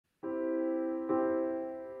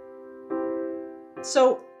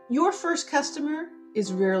So your first customer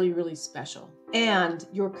is really, really special, and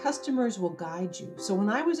your customers will guide you. So when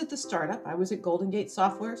I was at the startup, I was at GoldenGate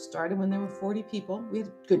Software, started when there were 40 people. We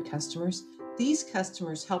had good customers. These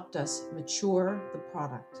customers helped us mature the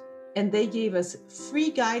product, and they gave us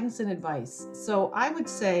free guidance and advice. So I would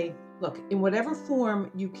say, look, in whatever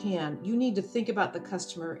form you can, you need to think about the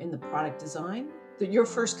customer in the product design. That your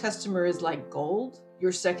first customer is like gold.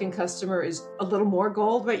 Your second customer is a little more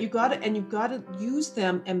gold, right? You've got to use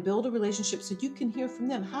them and build a relationship so you can hear from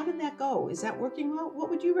them. How did that go? Is that working well?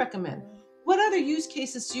 What would you recommend? What other use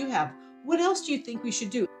cases do you have? What else do you think we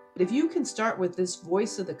should do? If you can start with this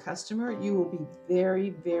voice of the customer, you will be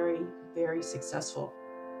very, very, very successful.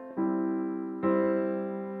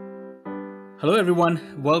 Hello,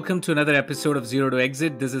 everyone. Welcome to another episode of Zero to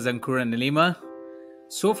Exit. This is Ankur and Nilima.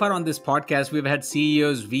 So far on this podcast, we've had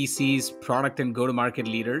CEOs, VCs, product and go-to-market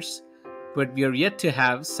leaders, but we are yet to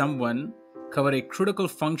have someone cover a critical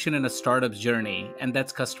function in a startup's journey, and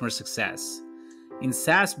that's customer success. In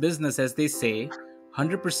SaaS business, as they say,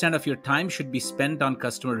 100% of your time should be spent on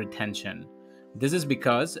customer retention. This is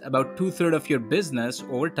because about 2/3 of your business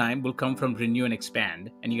over time will come from renew and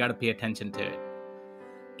expand, and you got to pay attention to it.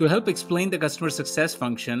 To help explain the customer success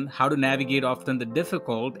function, how to navigate often the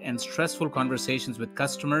difficult and stressful conversations with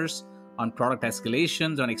customers on product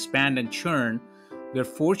escalations, on expand and churn, we are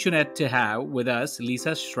fortunate to have with us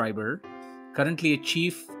Lisa Schreiber, currently a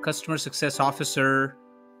Chief Customer Success Officer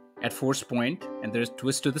at Forcepoint, and there's a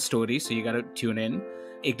twist to the story, so you got to tune in,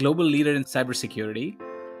 a global leader in cybersecurity.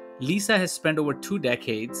 Lisa has spent over 2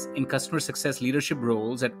 decades in customer success leadership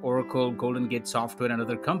roles at Oracle, GoldenGate Software, and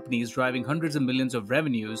other companies, driving hundreds of millions of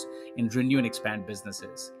revenues in renew and expand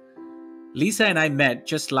businesses. Lisa and I met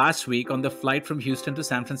just last week on the flight from Houston to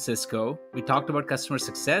San Francisco. We talked about customer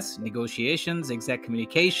success, negotiations, exec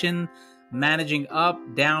communication, managing up,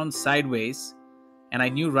 down, sideways, and I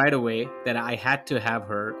knew right away that I had to have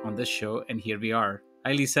her on this show, and here we are.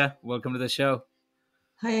 Hi, Lisa. Welcome to the show.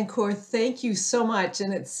 Hi, Ankur. Thank you so much.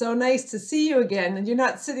 And it's so nice to see you again. And you're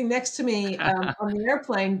not sitting next to me on the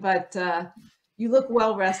airplane, but you look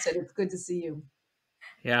well rested. It's good to see you.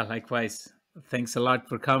 Yeah, likewise. Thanks a lot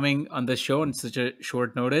for coming on the show on such a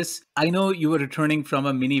short notice. I know you were returning from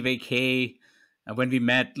a mini vacay when we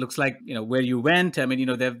met. Looks like, where you went. I mean,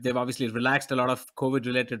 they've obviously relaxed a lot of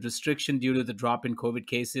COVID-related restriction due to the drop in COVID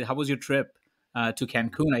cases. How was your trip to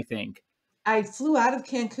Cancun, I think? I flew out of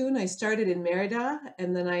Cancun. I started in Merida,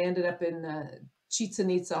 and then I ended up in Chichen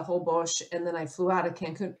Itza, Holbox, and then I flew out of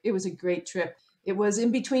Cancun. It was a great trip. It was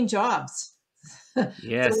in between jobs.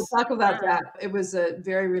 Yes. So we'll talk about that. It was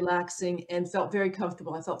very relaxing and felt very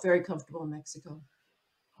comfortable. I felt very comfortable in Mexico.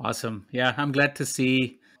 Awesome. Yeah, I'm glad to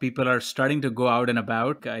see people are starting to go out and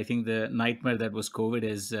about. I think the nightmare that was COVID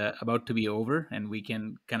is about to be over, and we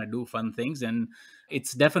can kind of do fun things. And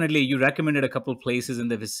it's definitely, you recommended a couple places in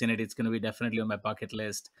the vicinity. It's going to be definitely on my bucket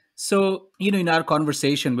list. So, in our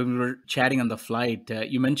conversation when we were chatting on the flight,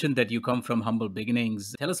 you mentioned that you come from humble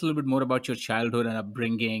beginnings. Tell us a little bit more about your childhood and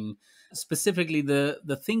upbringing, specifically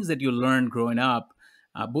the things that you learned growing up,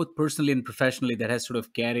 both personally and professionally, that has sort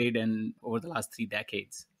of carried and over the last 3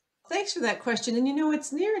 decades. Thanks for that question. And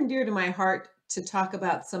it's near and dear to my heart to talk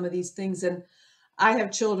about some of these things. And I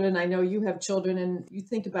have children. I know you have children, and you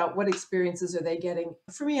think about what experiences are they getting.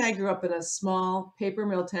 For me, I grew up in a small paper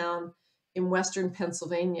mill town in Western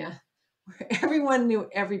Pennsylvania where everyone knew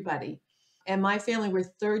everybody. And my family were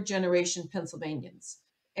 3rd generation Pennsylvanians.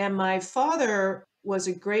 And my father was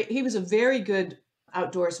he was a very good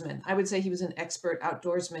outdoorsman. I would say he was an expert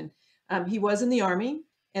outdoorsman. He was in the Army.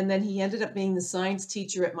 And then he ended up being the science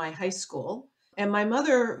teacher at my high school. And my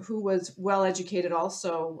mother, who was well educated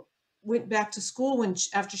also, went back to school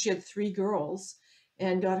after she had 3 girls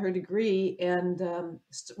and got her degree and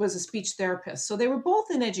was a speech therapist. So they were both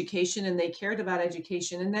in education and they cared about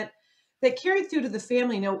education, and that carried through to the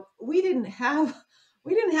family. We didn't have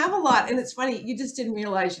a lot. And it's funny, you just didn't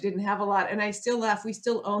realize you didn't have a lot. And I still laugh. We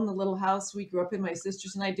still own the little house we grew up in, my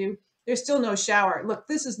sisters and I do. There's still no shower. Look,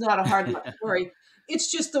 this is not a hard luck story. It's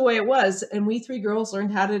just the way it was. And we 3 girls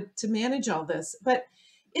learned how to manage all this. But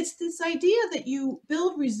it's this idea that you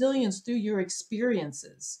build resilience through your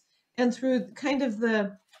experiences and through kind of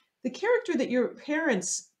the character that your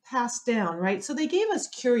parents passed down, right? So they gave us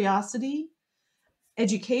curiosity,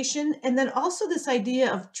 education, and then also this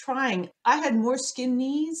idea of trying. I had more skin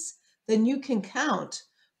knees than you can count,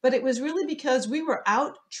 but it was really because we were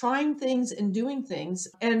out trying things and doing things.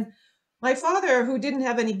 And my father, who didn't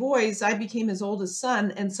have any boys, I became his oldest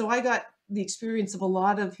son. And so I got the experience of a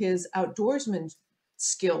lot of his outdoorsman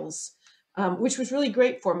skills which was really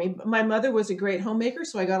great for me. My mother was a great homemaker,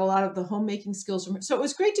 so I got a lot of the homemaking skills from her. So it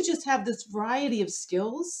was great to just have this variety of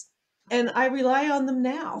skills, and I rely on them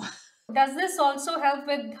now. Does this also help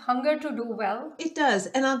with hunger to do well? It does.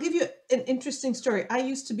 And I'll give you an interesting story. I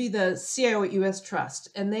used to be the CIO at US Trust,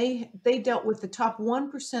 and they dealt with the top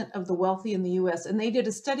 1% of the wealthy in the US, and they did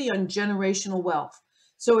a study on generational wealth.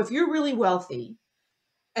 So if you're really wealthy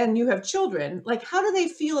and you have children, like how do they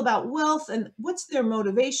feel about wealth and what's their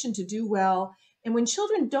motivation to do well? And when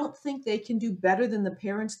children don't think they can do better than the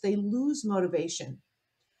parents, they lose motivation.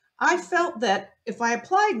 I felt that if I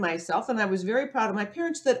applied myself, and I was very proud of my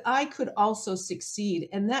parents, that I could also succeed.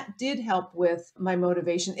 And that did help with my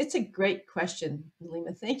motivation. It's a great question,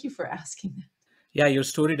 Lima. Thank you for asking that. Yeah, your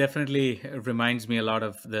story definitely reminds me a lot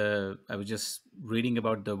of the. I was just reading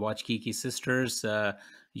about the Watch Kiki sisters,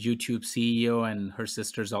 YouTube CEO, and her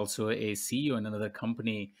sister's also a CEO in another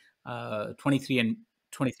company, 23 and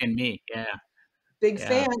 23 and Me. Yeah, Big yeah,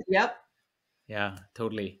 fan. Yep. yeah,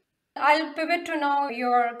 totally. I'll pivot to now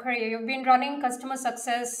your career. You've been running customer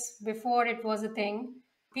success before it was a thing.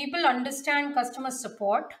 People understand customer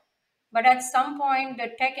support, but at some point,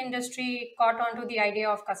 the tech industry caught onto the idea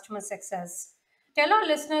of customer success. Tell our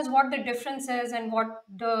listeners what the difference is and what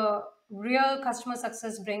the real customer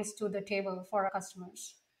success brings to the table for our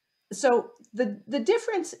customers. So the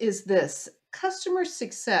difference is this: customer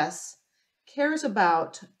success cares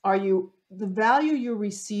about are you the value you're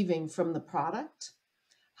receiving from the product.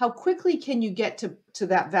 How quickly can you get to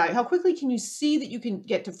that value? How quickly can you see that you can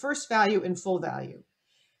get to first value and full value?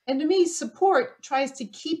 And to me, support tries to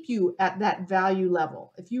keep you at that value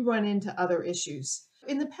level if you run into other issues.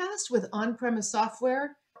 In the past, with on premise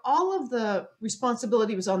software, all of the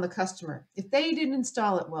responsibility was on the customer. If they didn't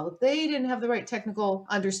install it well, if they didn't have the right technical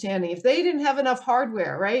understanding, if they didn't have enough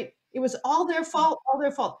hardware, right? It was all their fault, all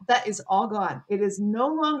their fault. That is all gone. It is no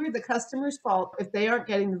longer the customer's fault if they aren't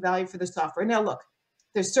getting the value for the software. Now, look,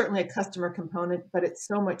 there's certainly a customer component, but it's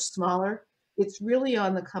so much smaller. It's really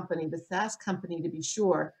on the company, the SaaS company, to be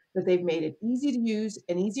sure that they've made it easy to use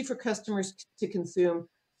and easy for customers to consume.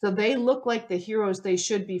 So they look like the heroes they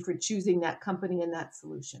should be for choosing that company and that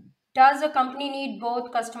solution. Does a company need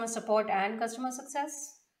both customer support and customer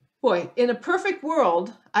success? Boy, in a perfect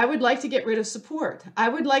world, I would like to get rid of support. I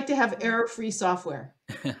would like to have error-free software.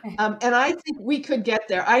 And I think we could get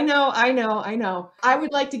there. I know. I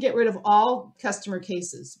would like to get rid of all customer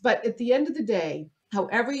cases. But at the end of the day,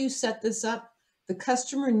 however you set this up, the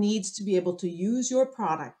customer needs to be able to use your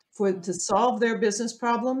product to solve their business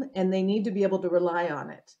problem, and they need to be able to rely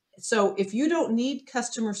on it. So if you don't need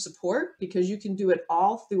customer support because you can do it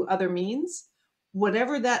all through other means,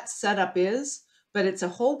 whatever that setup is, but it's a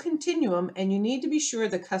whole continuum, and you need to be sure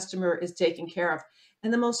the customer is taken care of.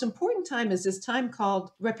 And the most important time is this time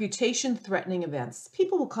called reputation threatening events.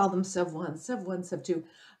 People will call them SEV1, SEV1, SEV2.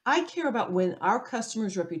 I care about when our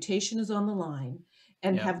customer's reputation is on the line,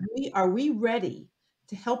 and Yeah. are we ready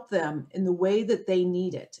to help them in the way that they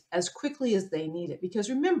need it as quickly as they need it? Because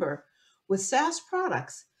remember, with SaaS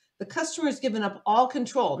products, the customer has given up all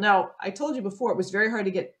control. Now, I told you before, it was very hard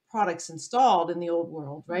to get products installed in the old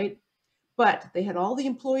world, right? But they had all the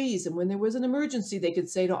employees, and when there was an emergency, they could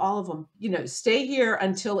say to all of them, stay here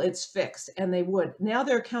until it's fixed. And they would. Now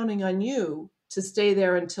they're counting on you to stay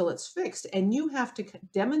there until it's fixed. And you have to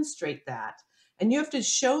demonstrate that. And you have to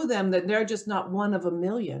show them that they're just not one of a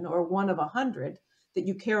million or one of 100, that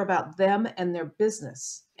you care about them and their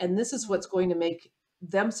business. And this is what's going to make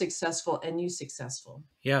them successful and you successful.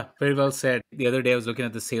 Yeah, very well said. The other day, I was looking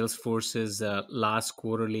at the Salesforce's last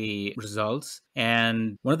quarterly results.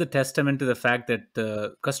 And one of the testament to the fact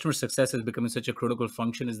that customer success is becoming such a critical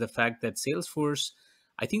function is the fact that Salesforce,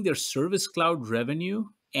 I think their Service Cloud revenue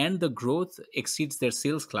and the growth exceeds their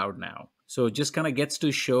Sales Cloud now. So it just kind of gets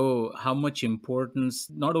to show how much importance,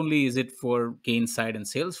 not only is it for Gainsight and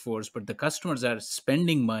Salesforce, but the customers are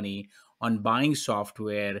spending money on buying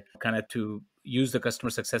software kind of to use the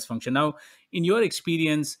customer success function. Now, in your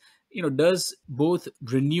experience, does both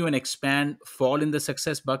renew and expand fall in the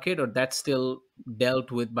success bucket, or that's still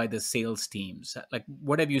dealt with by the sales teams? Like,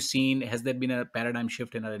 what have you seen? Has there been a paradigm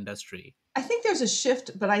shift in our industry? I think there's a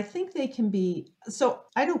shift, but I think they can be. So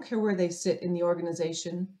I don't care where they sit in the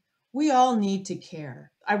organization. We all need to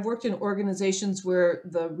care. I've worked in organizations where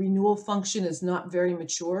the renewal function is not very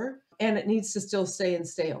mature and it needs to still stay in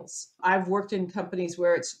sales. I've worked in companies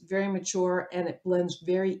where it's very mature and it blends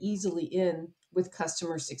very easily in with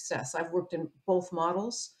customer success. I've worked in both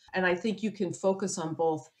models, and I think you can focus on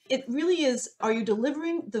both. It really is, are you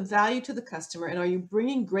delivering the value to the customer and are you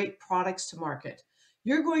bringing great products to market?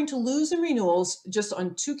 You're going to lose in renewals just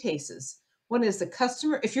on two cases. One is the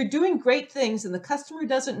customer. If you're doing great things and the customer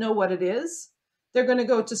doesn't know what it is, they're going to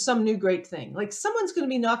go to some new great thing. Like someone's going to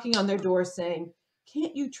be knocking on their door saying,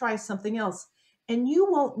 can't you try something else? And you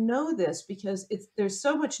won't know this because there's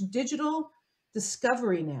so much digital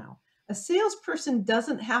discovery now. A salesperson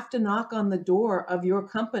doesn't have to knock on the door of your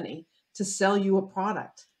company to sell you a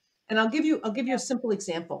product. And I'll give you a simple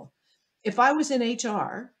example. If I was in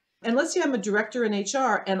HR, and let's say I'm a director in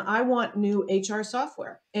HR and I want new HR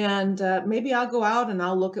software, and maybe I'll go out and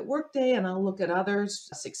I'll look at Workday and I'll look at others,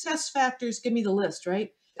 success factors, give me the list,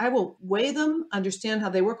 right? I will weigh them, understand how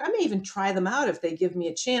they work. I may even try them out if they give me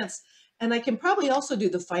a chance. And I can probably also do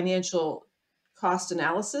the financial cost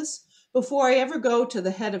analysis before I ever go to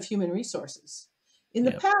the head of human resources. In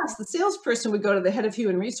the past, the salesperson would go to the head of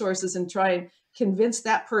human resources and try and convince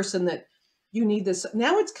that person that you need this.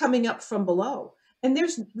 Now it's coming up from below. And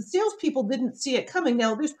the salespeople didn't see it coming.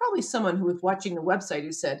 Now, there's probably someone who was watching the website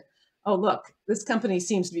who said, oh, look, this company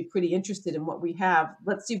seems to be pretty interested in what we have.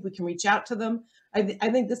 Let's see if we can reach out to them. I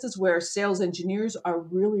think this is where sales engineers are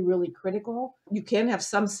really, really critical. You can have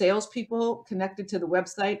some salespeople connected to the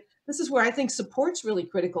website. This is where I think support's really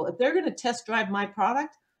critical. If they're going to test drive my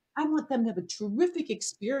product, I want them to have a terrific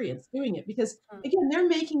experience doing it because, again, they're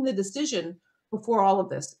making the decision before all of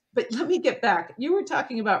this. But let me get back. You were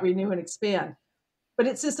talking about renew and expand. But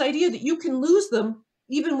it's this idea that you can lose them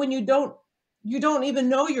even when you don't even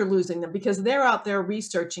know you're losing them because they're out there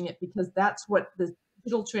researching it because that's what the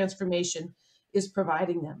digital transformation is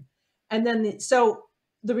providing them. And then so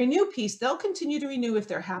the renew piece, they'll continue to renew if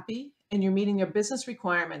they're happy and you're meeting their business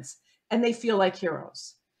requirements and they feel like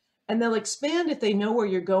heroes. And they'll expand if they know where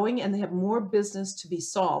you're going and they have more business to be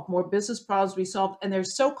solved, more business problems to be solved. And they're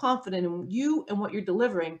so confident in you and what you're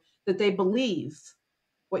delivering that they believe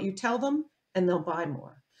what you tell them and they'll buy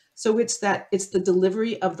more. So it's the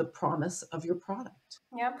delivery of the promise of your product.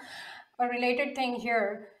 Yeah. A related thing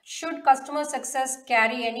here, should customer success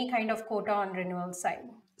carry any kind of quota on renewal side?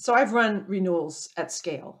 So I've run renewals at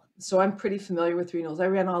scale. So I'm pretty familiar with renewals. I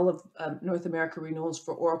ran all of North America renewals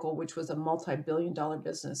for Oracle, which was a multi-billion-dollar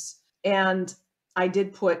business. And I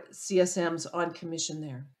did put CSMs on commission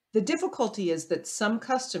there. The difficulty is that some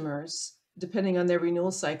customers, depending on their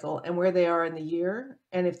renewal cycle and where they are in the year,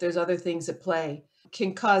 and if there's other things at play,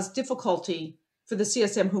 can cause difficulty for the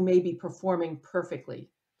CSM who may be performing perfectly.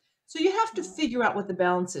 So you have to figure out what the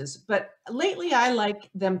balance is. But lately, I like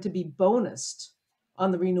them to be bonused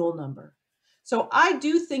on the renewal number. So I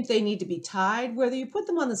do think they need to be tied, whether you put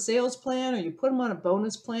them on the sales plan or you put them on a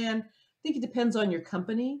bonus plan. I think it depends on your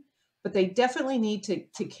company, but they definitely need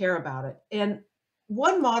to care about it. And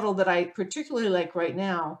one model that I particularly like right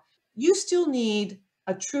now, you still need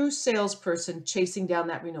a true salesperson chasing down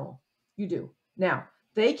that renewal. You do. Now,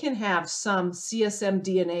 they can have some CSM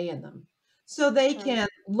DNA in them. So they can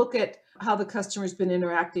look at how the customer's been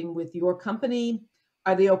interacting with your company.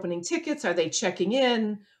 Are they opening tickets? Are they checking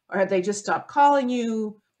in? Or have they just stopped calling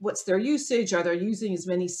you? What's their usage? Are they using as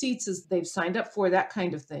many seats as they've signed up for? That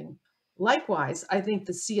kind of thing. Likewise, I think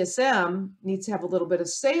the CSM needs to have a little bit of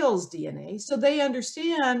sales DNA so they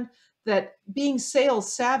understand that being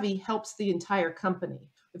sales savvy helps the entire company.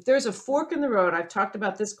 If there's a fork in the road, I've talked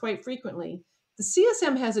about this quite frequently, the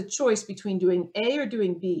CSM has a choice between doing A or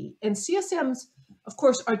doing B. And CSMs, of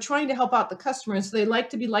course, are trying to help out the customer. And so they like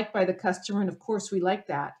to be liked by the customer. And of course, we like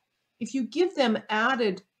that. If you give them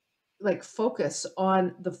added focus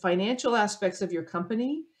on the financial aspects of your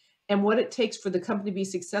company and what it takes for the company to be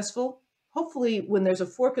successful, hopefully when there's a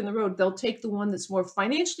fork in the road, they'll take the one that's more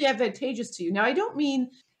financially advantageous to you. Now, I don't mean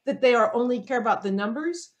that they are only care about the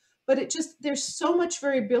numbers, but there's so much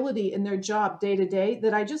variability in their job day to day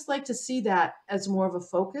that I just like to see that as more of a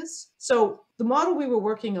focus. So the model we were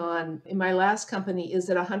working on in my last company is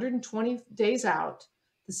that 120 days out,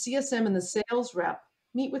 the CSM and the sales rep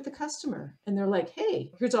meet with the customer and they're like,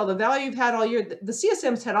 hey, here's all the value you've had all year. The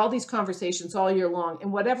CSM's had all these conversations all year long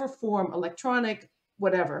in whatever form, electronic,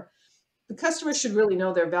 whatever. The customer should really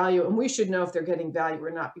know their value and we should know if they're getting value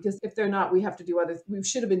or not, because if they're not, we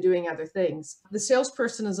should have been doing other things. The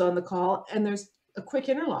salesperson is on the call and there's a quick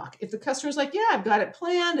interlock. If the customer's like, yeah, I've got it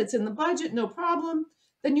planned, it's in the budget, no problem,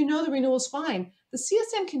 then you know the renewal's fine. The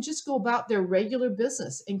CSM can just go about their regular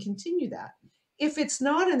business and continue that. If it's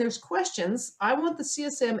not and there's questions, I want the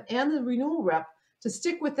CSM and the renewal rep to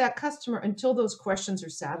stick with that customer until those questions are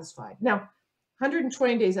satisfied. Now,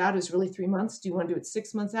 120 days out is really 3 months. Do you want to do it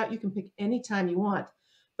 6 months out? You can pick any time you want.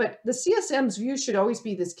 But the CSM's view should always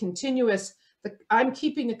be this continuous, I'm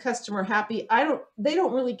keeping the customer happy. They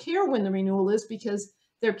don't really care when the renewal is because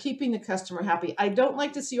they're keeping the customer happy. I don't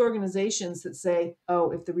like to see organizations that say, oh,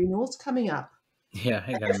 if the renewal's coming up Yeah,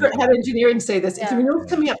 I gotta I've make it had happen. engineering say this. If the Yeah. renewal's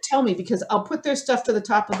coming up, tell me, because I'll put their stuff to the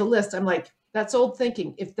top of the list. I'm like, that's old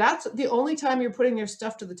thinking. If that's the only time you're putting their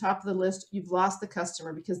stuff to the top of the list, you've lost the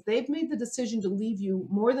customer because they've made the decision to leave you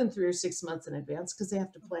more than 3 or 6 months in advance because they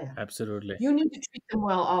have to plan. Absolutely. You need to treat them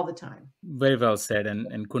well all the time. Very well said,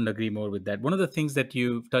 and couldn't agree more with that. One of the things that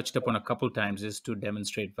you've touched upon a couple times is to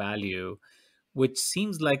demonstrate value, which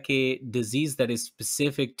seems like a disease that is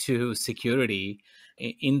specific to security,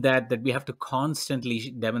 in that we have to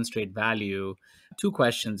constantly demonstrate value. Two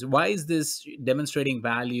questions: why is this demonstrating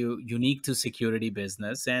value unique to security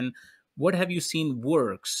business, and what have you seen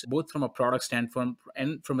works both from a product standpoint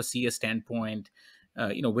and from a CS standpoint?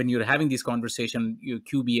 When you're having these conversation, your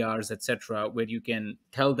QBRs, etc., where you can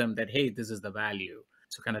tell them that, hey, this is the value.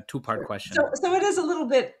 So kind of two-part Sure. So, question. so it is a little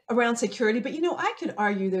bit around security, but I could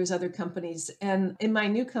argue there's other companies, and in my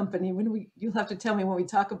new company, you'll have to tell me when we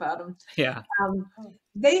talk about them. Yeah.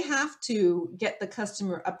 They have to get the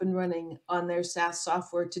customer up and running on their SaaS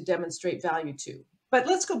software to demonstrate value to. But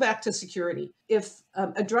let's go back to security. If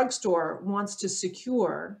a drugstore wants to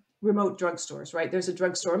secure remote drugstores, right? There's a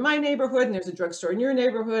drugstore in my neighborhood, and there's a drugstore in your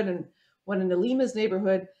neighborhood, and one in Alima's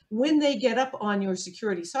neighborhood. When they get up on your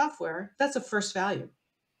security software, that's a first value.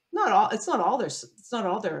 It's not all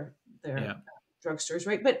their Yeah. drugstores,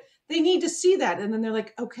 right? But they need to see that, and then they're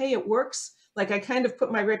like, okay, it works. Like, I kind of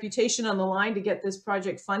put my reputation on the line to get this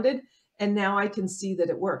project funded, and now I can see that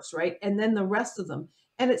it works, right? And then the rest of them,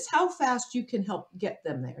 and it's how fast you can help get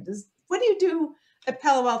them there. What do you do at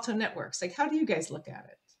Palo Alto Networks? Like, how do you guys look at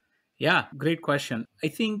it? Yeah, great question. I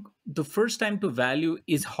think the first time to value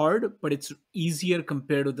is hard, but it's easier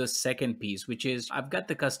compared to the second piece, which is I've got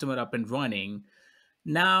the customer up and running.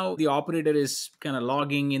 Now the operator is kind of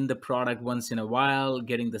logging in the product once in a while,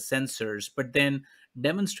 getting the sensors, but then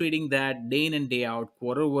demonstrating that day in and day out,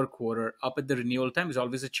 quarter over quarter, up at the renewal time is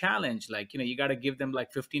always a challenge. Like, you got to give them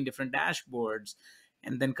like 15 different dashboards,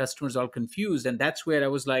 and then customers all confused. And that's where I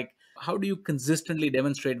was like, how do you consistently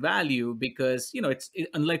demonstrate value? Because,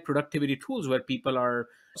 unlike productivity tools where people are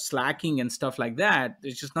slacking and stuff like that,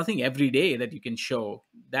 there's just nothing every day that you can show.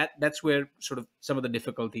 That's where sort of some of the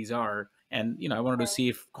difficulties are. And I wanted to see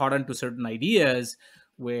if caught on to certain ideas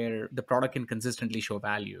where the product can consistently show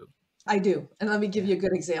value. I do. And let me give Yeah. you a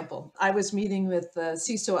good example. I was meeting with the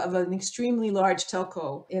CISO of an extremely large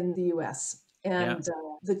telco in the US. Yeah. And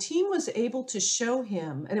the team was able to show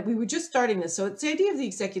him, and we were just starting this. So it's the idea of the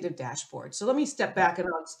executive dashboard. So let me step back and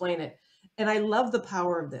I'll explain it. And I love the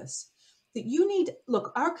power of this.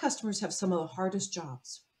 Look, our customers have some of the hardest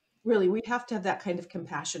jobs. Really, we have to have that kind of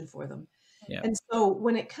compassion for them. Yeah. And so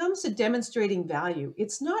when it comes to demonstrating value,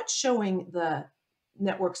 it's not showing the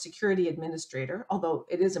network security administrator, although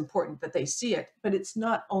it is important that they see it, but it's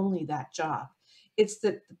not only that job. It's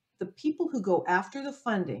that the people who go after the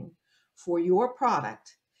funding for your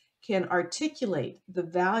product can articulate the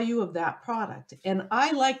value of that product. And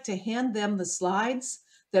I like to hand them the slides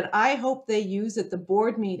that I hope they use at the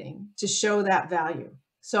board meeting to show that value.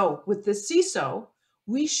 So with the CISO,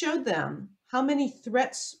 we showed them how many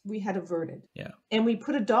threats we had averted. Yeah. And we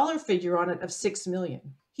put a dollar figure on it of 6 million.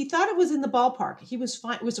 He thought it was in the ballpark. He was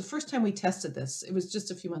fine. It was the first time we tested this. It was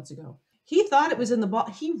just a few months ago. He thought it was in the ball.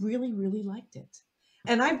 He really, really liked it.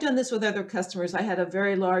 And I've done this with other customers. I had a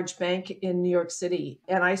very large bank in New York City,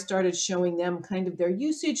 and I started showing them kind of their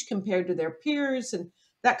usage compared to their peers and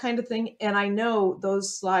that kind of thing. And I know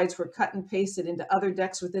those slides were cut and pasted into other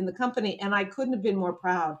decks within the company, and I couldn't have been more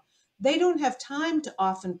proud. They don't have time to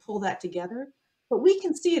often pull that together, but we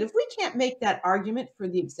can see it. If we can't make that argument for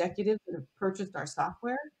the executives that have purchased our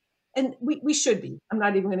software, and we should be, I'm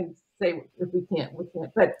not even going to say if we can't,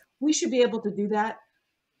 but we should be able to do that.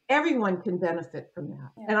 Everyone can benefit from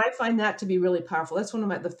that. Yeah. And I find that to be really powerful. That's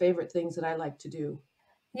one of the favorite things that I like to do.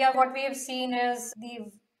 Yeah, what we have seen is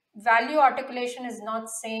the value articulation is not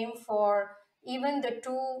same for even the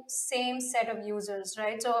two same set of users,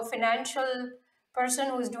 right? So a financial person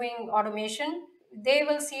who's doing automation, they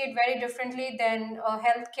will see it very differently than a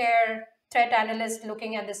healthcare threat analyst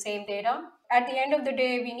looking at the same data. At the end of the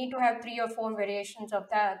day, we need to have 3 or 4 variations of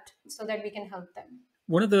that so that we can help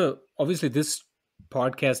them. Obviously, this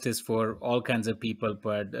podcast is for all kinds of people,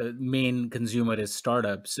 but main consumer is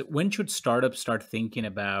startups. When should startups start thinking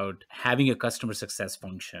about having a customer success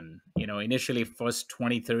function? Initially, first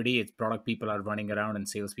 2030, it's product people are running around and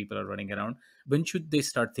sales people are running around. When should they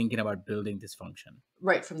start thinking about building this function?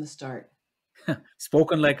 Right from the start.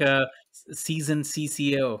 Spoken like a seasoned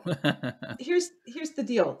CCO. Here's the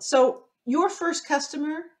deal. So your first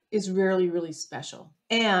customer is really, really special,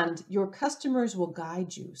 and your customers will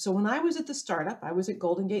guide you. So when I was at the startup, I was at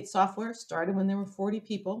GoldenGate Software, started when there were 40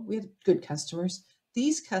 people. We had good customers.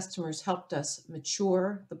 These customers helped us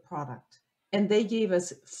mature the product and they gave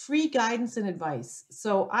us free guidance and advice.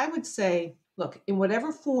 So I would say, look, in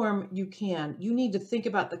whatever form you can, you need to think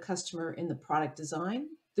about the customer in the product design.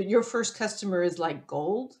 That your first customer is like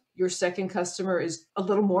gold, your second customer is a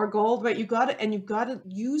little more gold, right? You've got to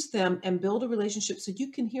use them and build a relationship so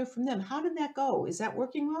you can hear from them. How did that go? Is that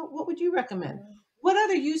working well? What would you recommend? What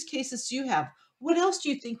other use cases do you have? What else do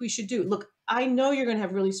you think we should do? Look, I know you're going to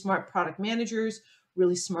have really smart product managers,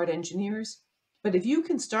 really smart engineers, but if you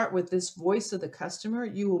can start with this voice of the customer,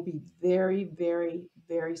 you will be very, very,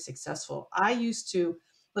 very successful.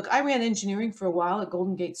 I ran engineering for a while at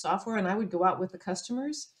GoldenGate Software, and I would go out with the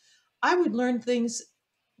customers. I would learn things.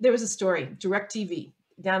 There was a story, DirecTV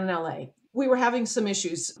down in LA. We were having some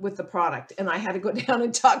issues with the product, and I had to go down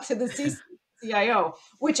and talk to the CIO,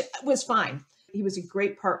 which was fine. He was a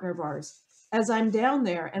great partner of ours. As I'm down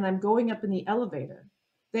there and I'm going up in the elevator,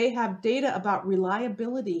 they have data about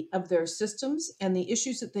reliability of their systems and the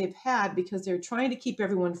issues that they've had because they're trying to keep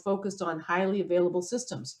everyone focused on highly available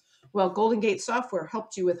systems. Well, GoldenGate Software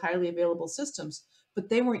helped you with highly available systems, but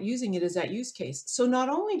they weren't using it as that use case. So not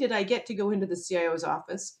only did I get to go into the CIO's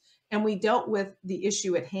office and we dealt with the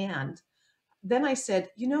issue at hand, then I said,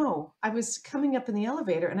 I was coming up in the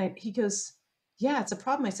elevator and he goes, yeah, it's a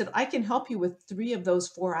problem. I said, I can help you with 3 of those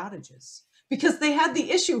 4 outages because they had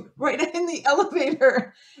the issue right in the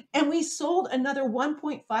elevator. And we sold another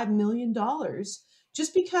 $1.5 million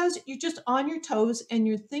just because you're just on your toes and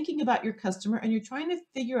you're thinking about your customer and you're trying to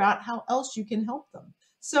figure out how else you can help them.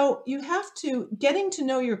 So you have to getting to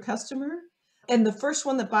know your customer. And the first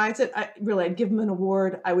one that buys it, I'd give them an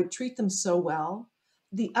award. I would treat them so well.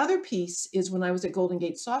 The other piece is when I was at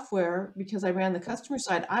GoldenGate Software, because I ran the customer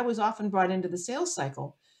side, I was often brought into the sales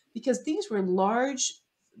cycle because these were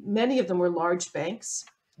many of them were large banks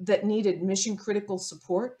that needed mission critical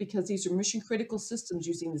support because these are mission critical systems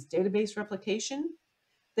using this database replication.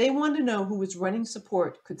 They wanted to know who was running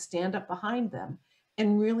support could stand up behind them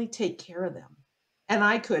and really take care of them. And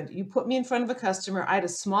you put me in front of a customer. I had a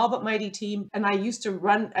small but mighty team, and I used to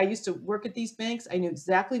work at these banks. I knew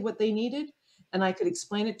exactly what they needed, and I could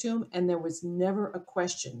explain it to them, and there was never a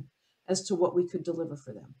question as to what we could deliver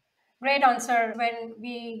for them. Great answer. When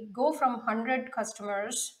we go from 100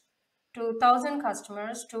 customers to 1,000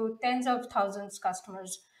 customers to tens of thousands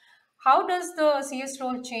customers, how does the CS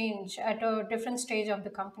role change at a different stage of the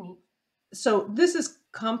company? So this is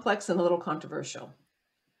complex and a little controversial.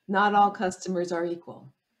 Not all customers are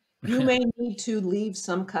equal. You may need to leave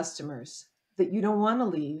some customers that you don't want to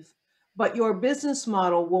leave, but your business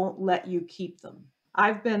model won't let you keep them.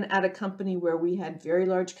 I've been at a company where we had very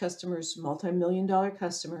large customers, multi-million-dollar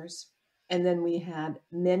customers, and then we had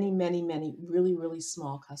many, many, many really, really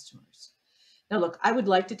small customers. Now, look, I would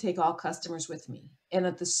like to take all customers with me. And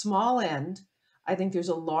at the small end, I think there's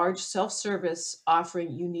a large self-service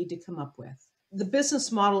offering you need to come up with. The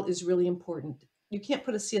business model is really important. You can't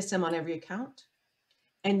put a CSM on every account,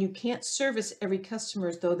 and you can't service every customer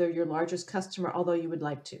as though they're your largest customer, although you would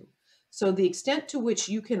like to. So the extent to which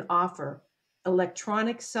you can offer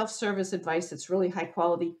electronic self-service advice that's really high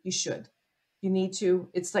quality, you should. You need to.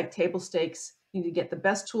 It's like table stakes. You need to get the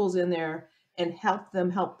best tools in there and help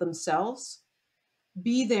them help themselves.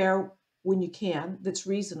 Be there when you can, that's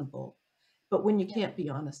reasonable, but when you can't, be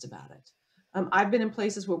honest about it. I've been in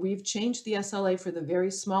places where we've changed the SLA for the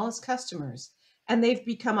very smallest customers, and they've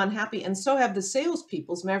become unhappy, and so have the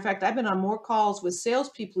salespeople. As a matter of fact, I've been on more calls with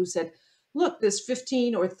salespeople who said, look, this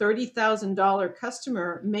 $15,000 or $30,000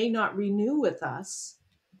 customer may not renew with us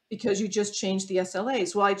because you just changed the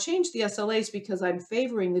SLAs. Well, I changed the SLAs because I'm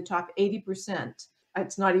favoring the top 80%.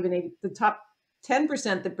 It's not even 80, the top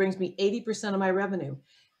 10% that brings me 80% of my revenue.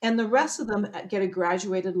 And the rest of them get a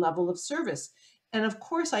graduated level of service. And of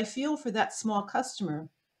course, I feel for that small customer,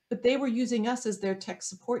 but they were using us as their tech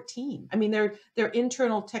support team. I mean, their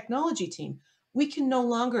internal technology team. We can no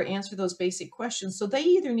longer answer those basic questions. So they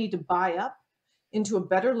either need to buy up into a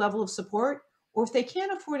better level of support, or if they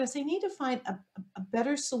can't afford us, they need to find a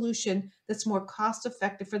better solution that's more cost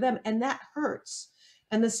effective for them. And that hurts.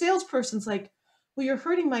 And the salesperson's like, well, you're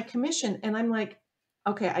hurting my commission. And I'm like,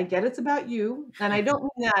 okay, I get it's about you. And I don't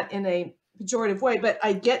mean that in a pejorative way, but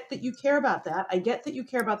I get that you care about that. I get that you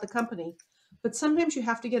care about the company, but sometimes you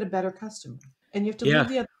have to get a better customer and you have to leave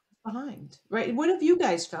the other behind, right? What have you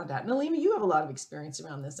guys found out? Nalima, you have a lot of experience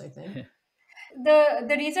around this, I think.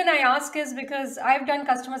 The reason I ask is because I've done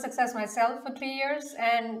customer success myself for 3 years,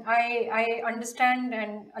 and I understand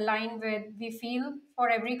and align with we feel for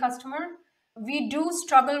every customer. We do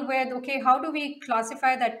struggle with, okay, how do we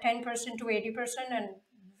classify that 10% to 80% and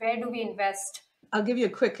where do we invest? I'll give you a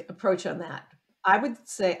quick approach on that. I would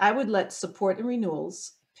say I would let support and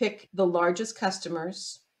renewals pick the largest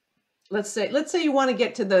customers. Let's say you want to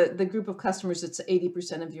get to the group of customers that's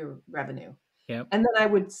 80% of your revenue. Yep. And then I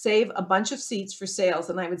would save a bunch of seats for sales.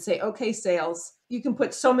 And I would say, okay, sales, you can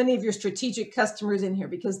put so many of your strategic customers in here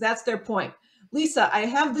because that's their point. Lisa, I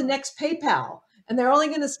have the next PayPal and they're only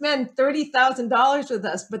going to spend $30,000 with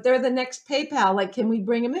us, but they're the next PayPal. Like, can we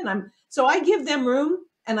bring them in? So I give them room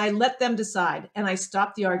and I let them decide and I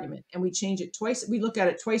stop the argument and we change it twice. We look at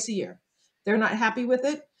it twice a year. They're not happy with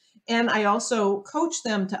it. And I also coach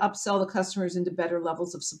them to upsell the customers into better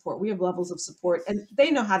levels of support. We have levels of support and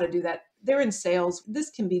they know how to do that. They're in sales.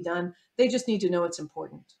 This can be done. They just need to know it's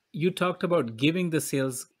important. You talked about giving the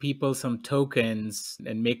sales people some tokens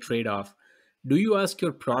and make trade-off. Do you ask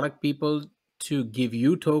your product people to give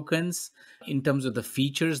you tokens in terms of the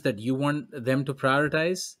features that you want them to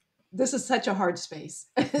prioritize? This is such a hard space.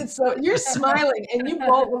 So you're smiling and you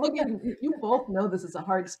both know this is a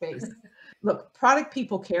hard space. Look, product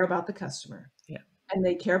people care about the customer. Yeah. And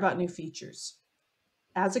they care about new features.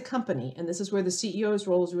 As a company, and this is where the CEO's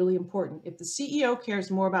role is really important, if the CEO cares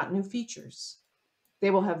more about new features, they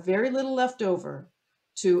will have very little left over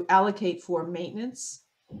to allocate for maintenance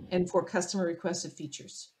and for customer requested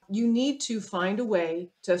features. You need to find a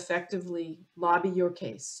way to effectively lobby your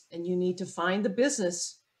case, and you need to find the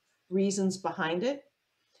business reasons behind it.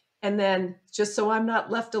 And then just so I'm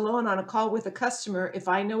not left alone on a call with a customer, if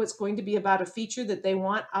I know it's going to be about a feature that they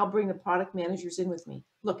want, I'll bring the product managers in with me.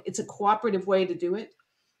 Look, it's a cooperative way to do it,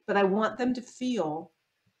 but I want them to feel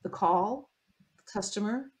the call, the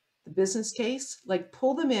customer, the business case, like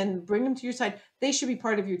pull them in, bring them to your side. They should be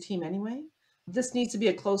part of your team anyway. This needs to be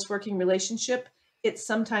a close working relationship. It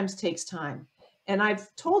sometimes takes time. And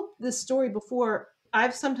I've told this story before.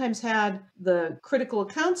 I've sometimes had the critical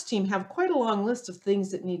accounts team have quite a long list of things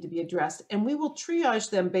that need to be addressed. And we will triage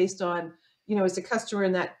them based on, is the customer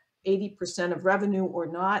in that 80% of revenue or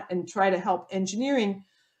not, and try to help engineering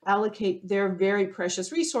allocate their very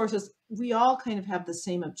precious resources. We all kind of have the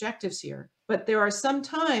same objectives here, but there are some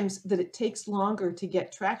times that it takes longer to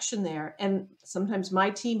get traction there. And sometimes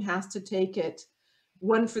my team has to take it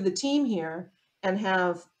one for the team here and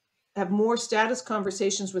have more status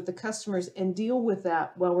conversations with the customers and deal with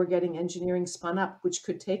that while we're getting engineering spun up, which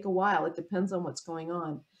could take a while. It depends on what's going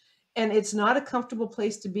on. And it's not a comfortable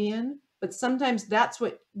place to be in, but sometimes that's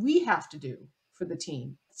what we have to do for the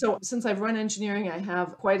team. So since I've run engineering, I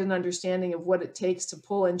have quite an understanding of what it takes to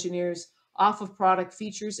pull engineers off of product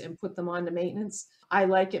features and put them onto maintenance. I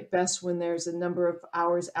like it best when there's a number of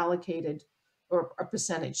hours allocated or a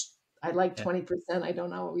percentage. I like 20%. I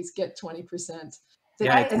don't always get 20%.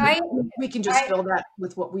 We can just fill that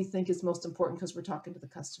with what we think is most important because we're talking to the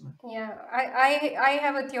customer. Yeah, I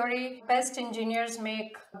have a theory. Best engineers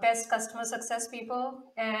make best customer success people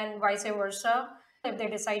and vice versa. If they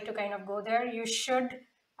decide to kind of go there, you should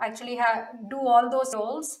actually do all those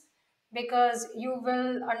roles because you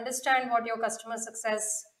will understand what your customer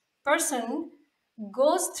success person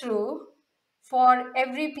goes through for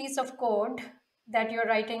every piece of code that you're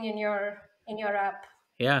writing in your app.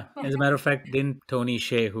 Yeah. As a matter of fact, didn't Tony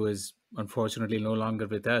Hsieh, who is unfortunately no longer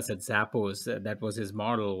with us at Zappos, that was his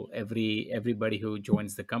model. Everybody who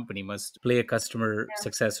joins the company must play a customer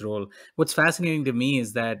success role. What's fascinating to me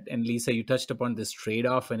is that, and Lisa, you touched upon this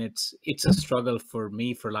trade-off, and it's a struggle for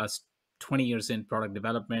me for last 20 years in product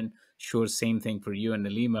development. Sure, same thing for you and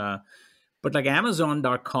Nalima. But like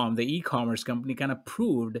Amazon.com, the e-commerce company, kind of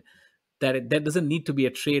proved that that doesn't need to be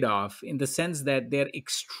a trade-off in the sense that they're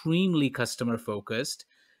extremely customer focused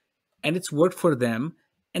and it's worked for them,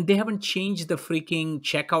 and they haven't changed the freaking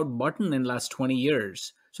checkout button in the last 20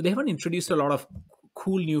 years. So they haven't introduced a lot of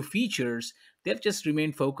cool new features. They've just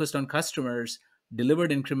remained focused on customers, delivered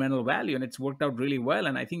incremental value, and it's worked out really well.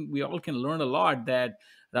 And I think we all can learn a lot that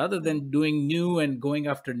rather than doing new and going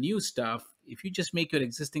after new stuff, if you just make your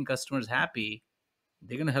existing customers happy,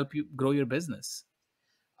 they're going to help you grow your business.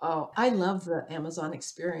 Oh, I love the Amazon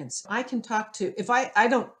experience. I can talk to, if I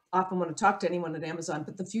don't often want to talk to anyone at Amazon,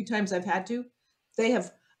 but the few times I've had to,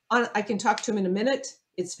 I can talk to them in a minute.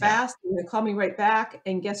 It's fast. They're going to call me right back.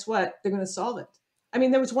 And guess what? They're going to solve it. I mean,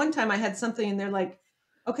 there was one time I had something and they're like,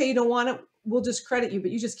 okay, you don't want it. We'll just credit you, but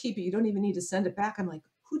you just keep it. You don't even need to send it back. I'm like,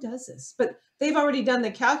 who does this? But they've already done the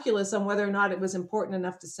calculus on whether or not it was important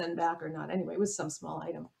enough to send back or not. Anyway, it was some small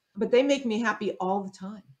item, but they make me happy all the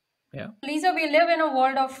time. Yeah. Lisa, we live in a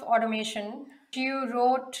world of automation. You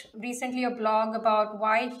wrote recently a blog about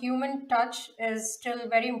why human touch is still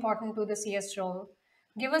very important to the CS role.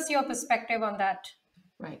 Give us your perspective on that.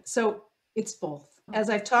 Right. So it's both. As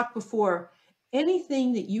I've talked before,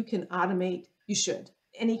 anything that you can automate, you should.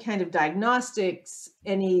 any kind of diagnostics,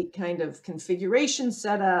 any kind of configuration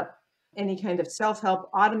setup, any kind of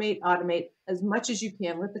self-help, automate as much as you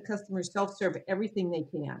can. Let the customer self-serve everything they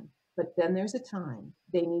can. But then there's a time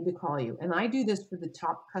they need to call you. And I do this for the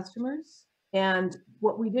top customers. And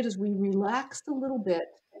what we did is we relaxed a little bit,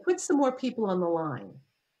 put some more people on the line.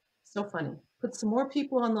 So funny. Put some more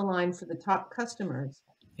people on the line for the top customers.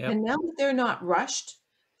 Yep. And now that they're not rushed,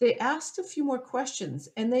 they asked a few more questions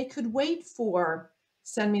and they could wait for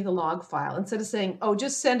send me the log file instead of saying, oh,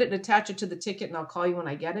 just send it and attach it to the ticket and I'll call you when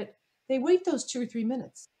I get it. They wait those 2 or 3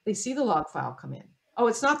 minutes. They see the log file come in. Oh,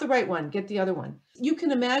 it's not the right one. Get the other one. You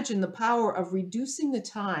can imagine the power of reducing the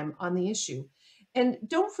time on the issue. And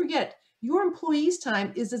don't forget, your employees'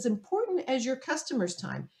 time is as important as your customers'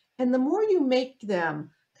 time. And the more you make them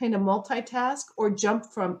kind of multitask or jump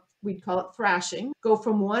from, we'd call it thrashing, go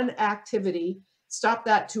from one activity, stop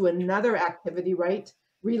that to another activity, right?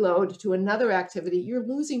 Reload to another activity, you're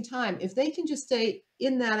losing time. If they can just stay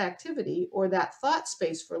in that activity or that thought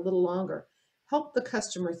space for a little longer, help the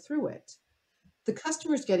customer through it. The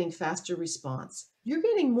customer's getting faster response. You're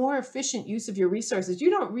getting more efficient use of your resources. You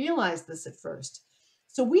don't realize this at first.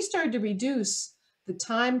 So we started to reduce the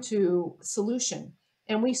time to solution.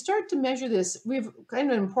 And we start to measure this. We have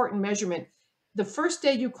kind of an important measurement. The first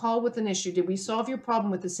day you call with an issue, did we solve your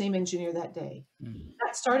problem with the same engineer that day?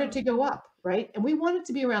 That started to go up, right? And we want it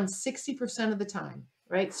to be around 60% of the time,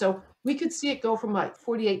 right? So we could see it go from like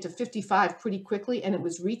 48 to 55 pretty quickly, and it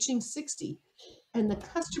was reaching 60. And the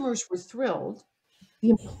customers were thrilled. The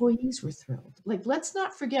employees were thrilled. Like, let's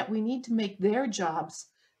not forget, we need to make their jobs,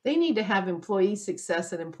 they need to have employee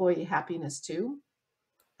success and employee happiness too.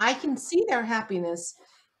 I can see their happiness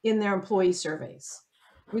in their employee surveys.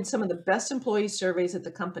 We had some of the best employee surveys at the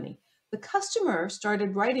company. The customer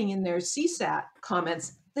started writing in their CSAT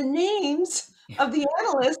comments the names of the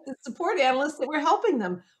analysts, the support analysts that were helping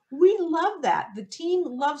them. We love that. The team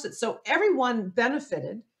loves it. So everyone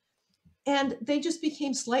benefited and they just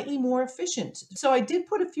became slightly more efficient. So I did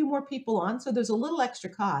put a few more people on. So there's a little extra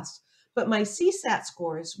cost, but my CSAT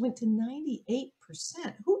scores went to 98%.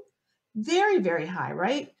 Very, very high,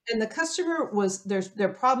 right? And the customer was, their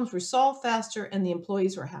problems were solved faster and the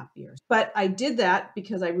employees were happier. But I did that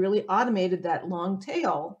because I really automated that long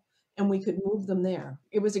tail and we could move them there.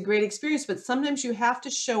 It was a great experience, but sometimes you have to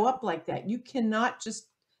show up like that. You cannot just,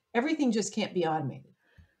 everything just can't be automated.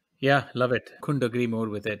 Yeah, love it. Couldn't agree more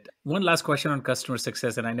with it. One last question on customer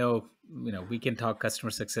success. And I know, we can talk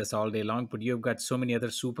customer success all day long, but you've got so many other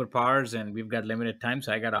superpowers and we've got limited time.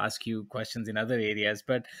 So I got to ask you questions in other areas.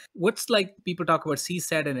 But what's like people talk about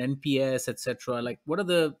CSAT and NPS, etc. Like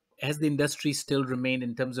has the industry still remained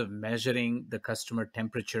in terms of measuring the customer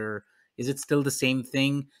temperature? Is it still the same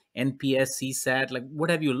thing? NPS, CSAT, like what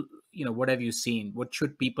have you seen? What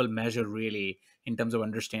should people measure really in terms of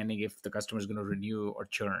understanding if the customer is going to renew or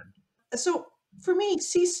churn? So for me,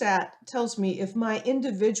 CSAT tells me if my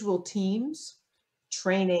individual teams,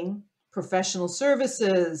 training, professional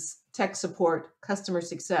services, tech support, customer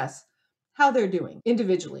success, how they're doing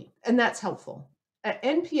individually. And that's helpful.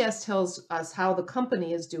 NPS tells us how the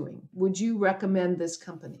company is doing. Would you recommend this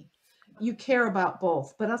company? You care about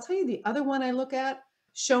both. But I'll tell you the other one I look at,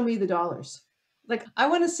 show me the dollars. Like I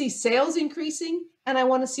want to see sales increasing and I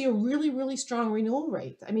want to see a really, really strong renewal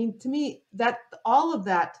rate. I mean, to me, that all of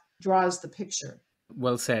that draws the picture.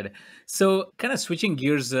 Well said. So kind of switching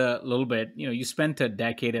gears a little bit, you spent a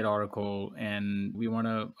decade at Oracle and we want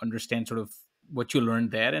to understand sort of what you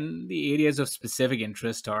learned there, and the areas of specific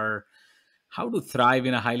interest are how to thrive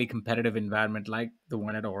in a highly competitive environment like the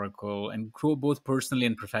one at Oracle and grow both personally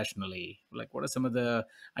and professionally. Like what are some of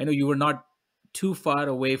I know you were not too far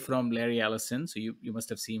away from Larry Ellison, so you must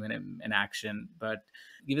have seen him in action, but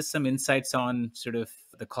give us some insights on sort of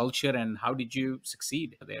the culture and how did you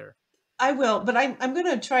succeed there? I will, but I'm going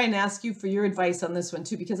to try and ask you for your advice on this one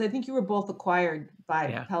too, because I think you were both acquired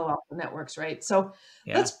by Palo Alto Networks, right? So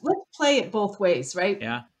let's play it both ways, right?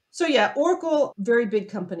 Yeah. So Oracle, very big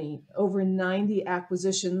company, over 90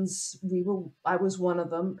 acquisitions. I was one of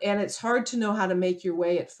them, and it's hard to know how to make your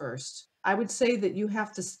way at first. I would say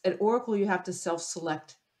that at Oracle, you have to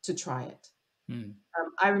self-select to try it.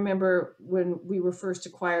 I remember when we were first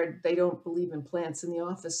acquired, they don't believe in plants in the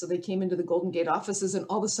office. So they came into the GoldenGate offices and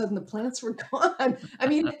all of a sudden the plants were gone. I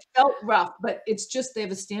mean, it felt rough, but it's just, they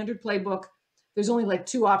have a standard playbook. There's only like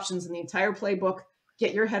 2 options in the entire playbook.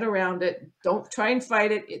 Get your head around it. Don't try and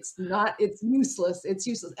fight it. It's useless. It's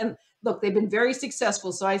useless. And look, they've been very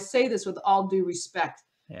successful. So I say this with all due respect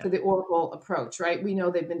to the Oracle approach, right? We know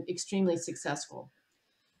they've been extremely successful.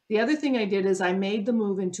 The other thing I did is I made the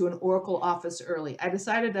move into an Oracle office early. I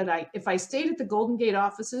decided that if I stayed at the GoldenGate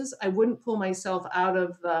offices, I wouldn't pull myself out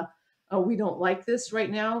of the, oh, we don't like this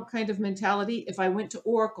right now kind of mentality. If I went to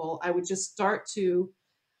Oracle, I would just start to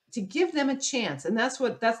give them a chance. And that's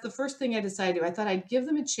the first thing I decided. I thought I'd give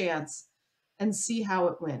them a chance and see how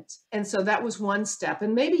it went. And so that was one step.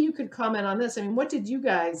 And maybe you could comment on this. I mean, what did you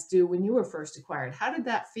guys do when you were first acquired? How did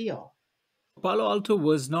that feel? Palo Alto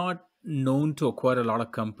was not known to acquire a lot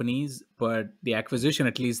of companies, but the acquisition,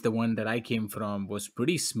 at least the one that I came from, was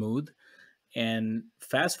pretty smooth. And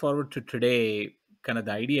fast forward to today, kind of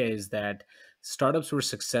the idea is that startups were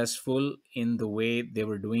successful in the way they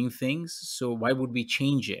were doing things. So why would we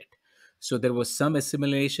change it? So there was some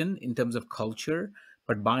assimilation in terms of culture,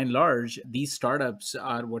 but by and large, these startups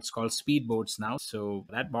are what's called speedboats now. So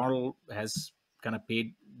that model has kind of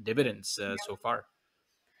paid dividends so far.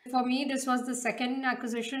 For me, this was the second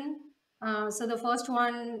acquisition. So the first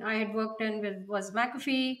one I had worked in with was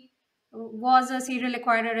McAfee, was a serial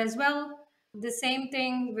acquirer as well. The same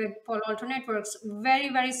thing with Palo Alto Networks, very,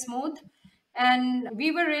 very smooth. And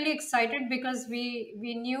we were really excited because we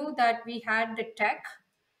knew that we had the tech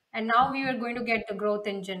and now we were going to get the growth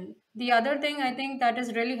engine. The other thing I think that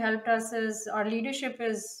has really helped us is our leadership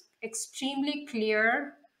is extremely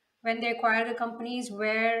clear when they acquire the companies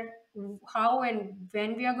where, how, and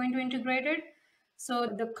when we are going to integrate it. So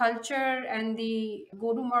the culture and the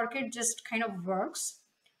go to market just kind of works.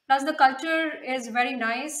 Plus, the culture is very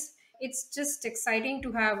nice. It's just exciting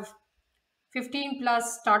to have 15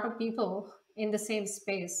 plus startup people in the same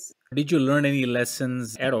space. Did you learn any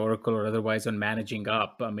lessons at Oracle or otherwise on managing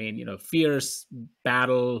up? I mean, fierce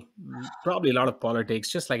battle, probably a lot of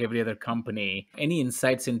politics, just like every other company. Any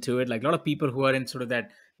insights into it? Like a lot of people who are in sort of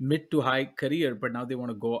that mid to high career, but now they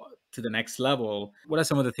want to go to the next level. What are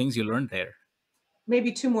some of the things you learned there?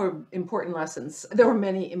 Maybe two more important lessons. There were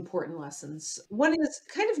many important lessons. One is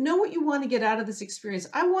kind of know what you want to get out of this experience.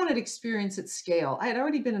 I wanted experience at scale. I had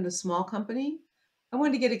already been in a small company. I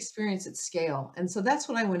wanted to get experience at scale. And so that's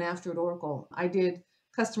what I went after at Oracle. I did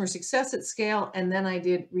customer success at scale, and then I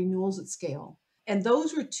did renewals at scale. And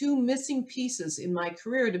those were two missing pieces in my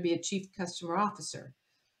career to be a chief customer officer.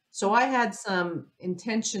 So I had some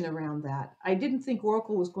intention around that. I didn't think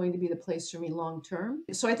Oracle was going to be the place for me long term.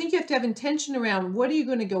 So I think you have to have intention around what are you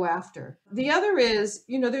going to go after. The other is,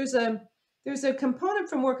 there's a component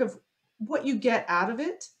from work of what you get out of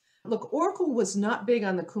it. Look, Oracle was not big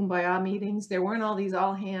on the kumbaya meetings. There weren't all these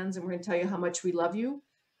all hands and we're going to tell you how much we love you.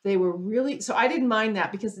 They were really, so I didn't mind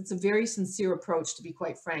that because it's a very sincere approach, to be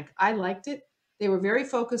quite frank. I liked it. They were very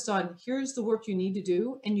focused on here's the work you need to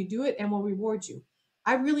do and you do it and we'll reward you.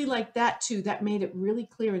 I really liked that too. That made it really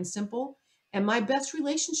clear and simple. And my best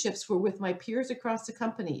relationships were with my peers across the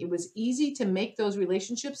company. It was easy to make those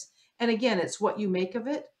relationships. And again, it's what you make of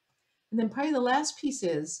it. And then probably the last piece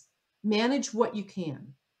is manage what you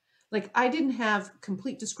can. Like I didn't have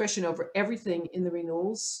complete discretion over everything in the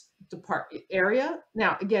renewals department area.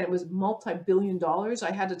 Now, again, it was multi-billion dollars.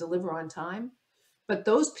 I had to deliver on time. But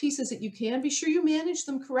those pieces that you can, be sure you manage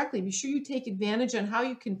them correctly. Be sure you take advantage on how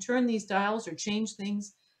you can turn these dials or change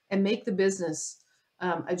things and make the business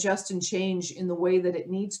adjust and change in the way that it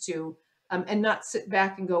needs to, and not sit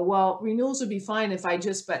back and go, well, renewals would be fine if I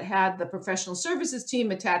just but had the professional services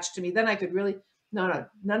team attached to me. Then I could really, no,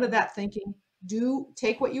 none of that thinking.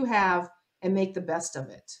 Take what you have and make the best of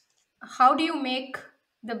it. How do you make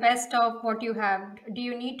the best of what you have? Do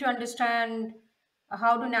you need to understand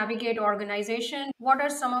how to navigate organization? What are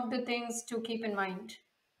some of the things to keep in mind?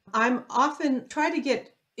 I'm often try to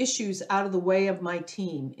get issues out of the way of my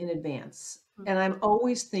team in advance. And I'm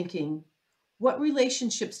always thinking, what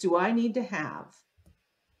relationships do I need to have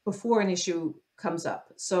before an issue comes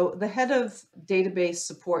up? So the head of database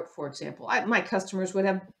support, for example, my customers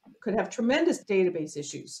could have tremendous database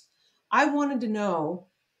issues. I wanted to know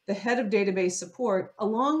the head of database support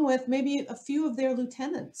along with maybe a few of their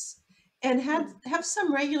lieutenants and have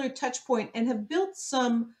some regular touch point and have built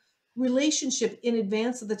some relationship in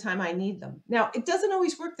advance of the time I need them. Now, it doesn't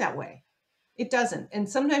always work that way. It doesn't. And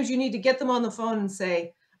sometimes you need to get them on the phone and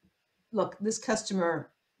say, look, this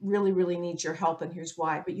customer really, really needs your help and here's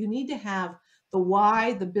why. But you need to have the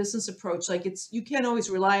why, the business approach. Like you can't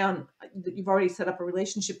always rely on that you've already set up a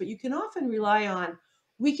relationship, but you can often rely on,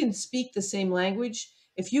 we can speak the same language.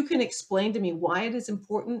 If you can explain to me why it is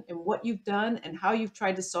important and what you've done and how you've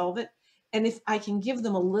tried to solve it, and if I can give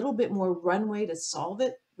them a little bit more runway to solve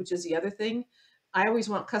it, which is the other thing, I always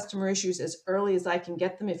want customer issues as early as I can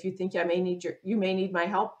get them. If you think you may need my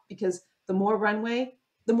help, because the more runway,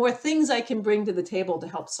 the more things I can bring to the table to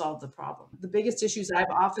help solve the problem. The biggest issues I've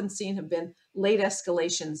often seen have been late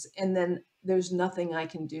escalations and then there's nothing I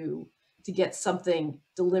can do to get something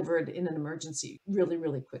delivered in an emergency really,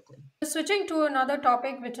 really quickly. Switching to another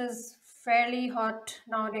topic, which is fairly hot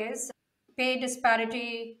nowadays, pay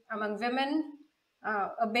disparity among women,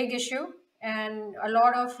 a big issue, and a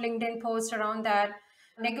lot of LinkedIn posts around that.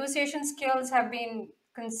 Negotiation skills have been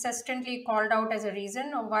consistently called out as a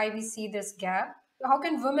reason of why we see this gap. How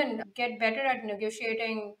can women get better at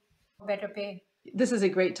negotiating better pay? This is a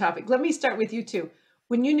great topic. Let me start with you two.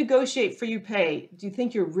 When you negotiate for your pay, do you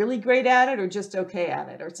think you're really great at it or just okay at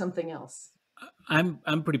it or something else? I'm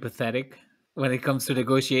pretty pathetic when it comes to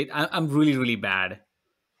negotiate. I'm really, really bad.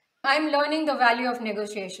 I'm learning the value of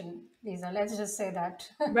negotiation, Lisa. Let's just say that.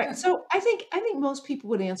 Right. So I think most people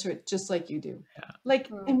would answer it just like you do. Like,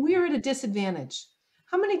 Hmm. and we're at a disadvantage.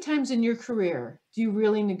 How many times in your career do you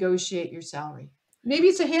really negotiate your salary? Maybe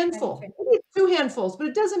it's a handful, Anything. maybe it's two handfuls, but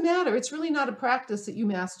it doesn't matter. It's really not a practice that you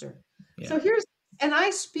master. So Yeah. and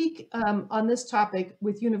I speak on this topic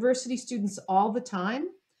with university students all the time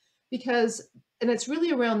and it's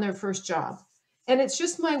really around their first job. And it's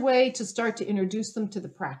just my way to start to introduce them to the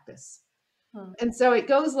practice. Hmm. And so it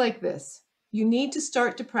goes like this. You need to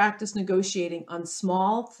start to practice negotiating on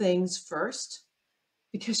small things first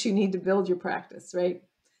because you need to build your practice, right?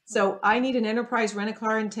 So I need an enterprise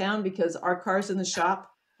rent-a-car in town because our car's in the shop.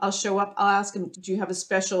 I'll show up, I'll ask them, do you have a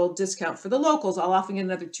special discount for the locals? I'll often get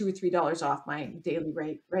another $2 or $3 off my daily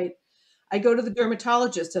rate, right? I go to the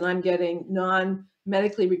dermatologist and I'm getting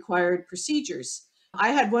non-medically required procedures. I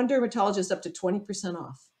had one dermatologist up to 20%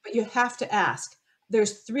 off, but you have to ask.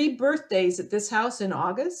 There's 3 birthdays at this house in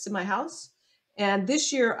August, in my house. And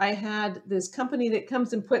this year I had this company that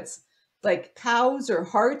comes and puts like cows or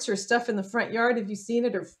hearts or stuff in the front yard. Have you seen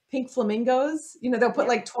it? Or pink flamingos? They'll put Yep.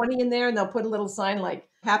 like 20 in there and they'll put a little sign like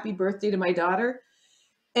happy birthday to my daughter.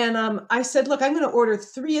 And I said, look, I'm going to order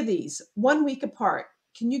 3 of these 1 week apart.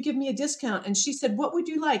 Can you give me a discount? And she said, what would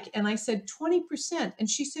you like? And I said, 20%. And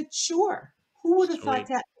she said, sure. Who would have thought Sweet.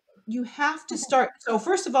 that? You have to start. So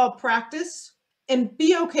first of all, practice and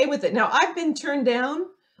be okay with it. Now I've been turned down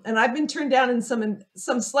and I've been turned down in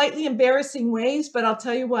some slightly embarrassing ways, but I'll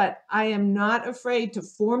tell you what, I am not afraid to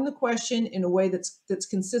form the question in a way that's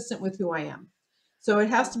consistent with who I am. So it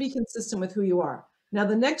has to be consistent with who you are. Now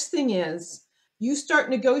the next thing is you start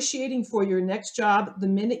negotiating for your next job the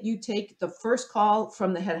minute you take the first call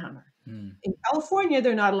from the headhunter. Mm. In California,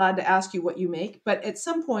 they're not allowed to ask you what you make, but at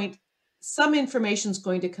some point, some information is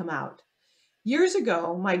going to come out. Years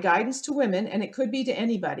ago, my guidance to women, and it could be to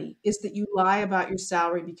anybody, is that you lie about your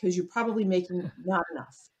salary because you're probably making not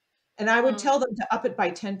enough. And I would Hmm. tell them to up it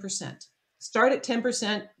by 10%. Start at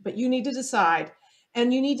 10%, but you need to decide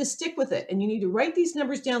and you need to stick with it. And you need to write these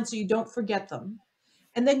numbers down so you don't forget them.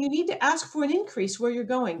 And then you need to ask for an increase where you're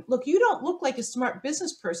going. Look, you don't look like a smart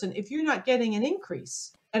business person if you're not getting an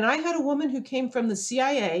increase. And I had a woman who came from the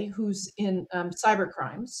CIA who's in cyber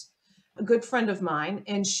crimes, a good friend of mine,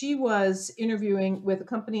 and she was interviewing with a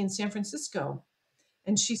company in San Francisco.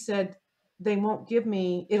 And she said, they won't give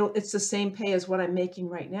me, it's the same pay as what I'm making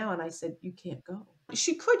right now. And I said, you can't go.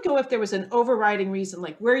 She could go if there was an overriding reason,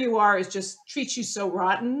 like where you are is just treats you so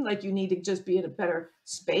rotten, like you need to just be in a better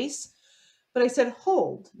space. But I said,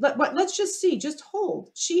 hold, let's just see, just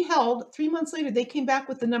hold. She held. 3 months later, they came back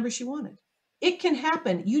with the number she wanted. It can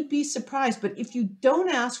happen. You'd be surprised. But if you don't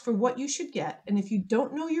ask for what you should get, and if you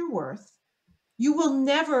don't know your worth, you will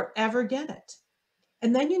never, ever get it.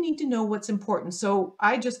 And then you need to know what's important. So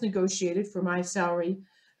I just negotiated for my salary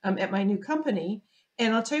at my new company.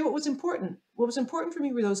 And I'll tell you what was important. What was important for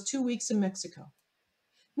me were those 2 weeks in Mexico.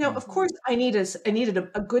 Now, of course, I needed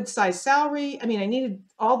a good size salary. I mean, I needed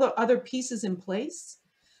all the other pieces in place.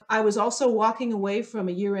 I was also walking away from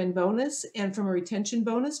a year-end bonus and from a retention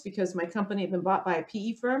bonus because my company had been bought by a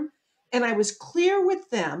PE firm. And I was clear with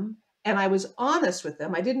them and I was honest with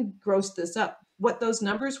them. I didn't gross this up, what those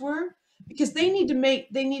numbers were, because they needed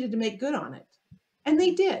to make good on it. And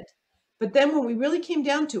they did. But then when we really came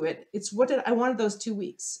down to it, I wanted those 2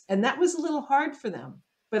 weeks. And that was a little hard for them.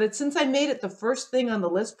 But since I made it the first thing on the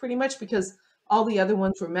list pretty much because all the other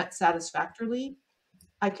ones were met satisfactorily,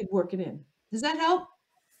 I could work it in. Does that help?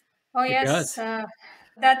 Oh, It yes. does.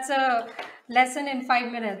 That's a lesson in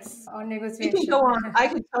 5 minutes on We can go negotiation. on. I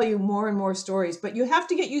could tell you more and more stories, but you have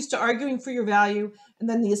to get used to arguing for your value. And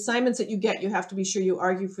then the assignments that you get, you have to be sure you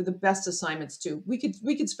argue for the best assignments too. We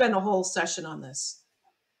could spend a whole session on this.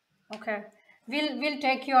 Okay. We'll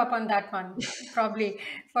take you up on that one, probably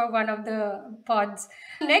for one of the pods.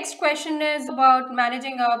 Next question is about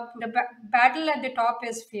managing up. The battle at the top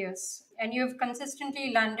is fierce, and you've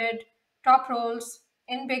consistently landed top roles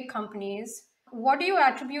in big companies. What do you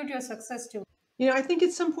attribute your success to? I think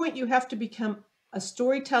at some point you have to become a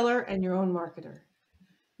storyteller, and your own marketer.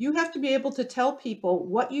 You have to be able to tell people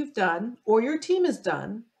what you've done or your team has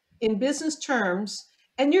done in business terms.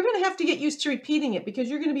 And you're going to have to get used to repeating it because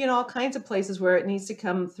you're going to be in all kinds of places where it needs to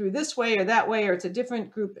come through this way or that way, or it's a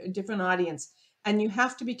different group, a different audience. And you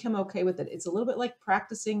have to become okay with it. It's a little bit like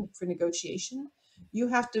practicing for negotiation. You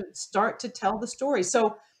have to start to tell the story.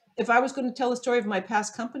 So if I was going to tell the story of my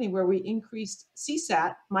past company where we increased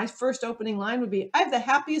CSAT, my first opening line would be, I have the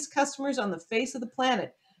happiest customers on the face of the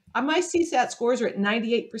planet. My CSAT scores are at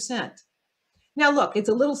 98%. Now, look, it's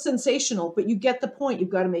a little sensational, but you get the point. You've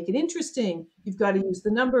got to make it interesting. You've got to use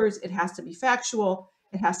the numbers. It has to be factual.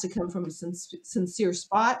 It has to come from a sincere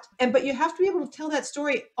spot. But you have to be able to tell that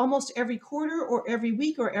story almost every quarter or every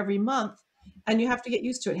week or every month. And you have to get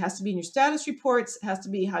used to it. It has to be in your status reports. It has to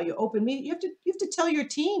be how you open meetings. You have to tell your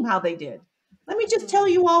team how they did. Let me just tell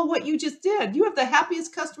you all what you just did. You have the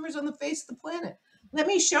happiest customers on the face of the planet. Let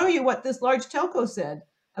me show you what this large telco said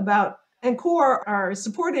about Encore, our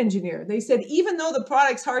support engineer. They said, even though the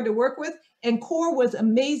product's hard to work with, Encore was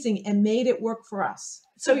amazing and made it work for us.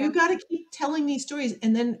 So you got to keep telling these stories,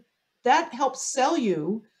 and then that helps sell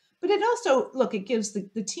you. But it also, look, it gives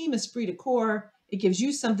the team esprit de corps. It gives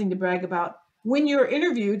you something to brag about. When you're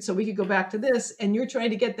interviewed, so we could go back to this, and you're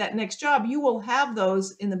trying to get that next job, you will have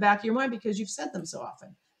those in the back of your mind because you've said them so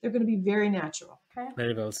often. They're going to be very natural.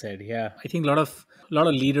 Very well said. Yeah, I think a lot of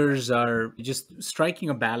leaders are just striking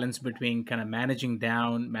a balance between kind of managing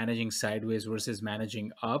down, managing sideways versus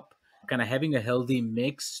managing up. Kind of having a healthy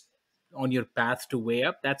mix on your path to way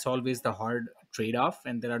up. That's always the hard trade-off,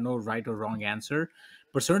 and there are no right or wrong answer.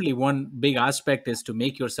 But certainly, one big aspect is to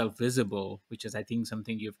make yourself visible, which is, I think,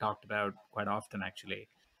 something you've talked about quite often, actually.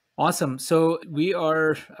 Awesome. So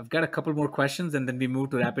I've got a couple more questions and then we move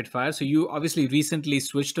to rapid fire. So you obviously recently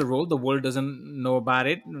switched a role. The world doesn't know about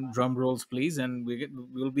it. Drum rolls, please. And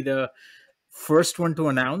we'll be the first one to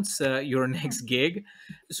announce your next gig.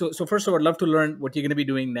 So first of all, I'd love to learn what you're going to be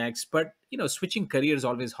doing next. But, switching career is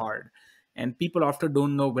always hard. And people often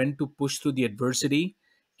don't know when to push through the adversity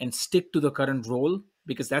and stick to the current role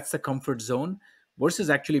because that's the comfort zone versus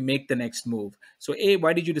actually make the next move. So A,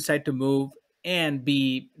 why did you decide to move? And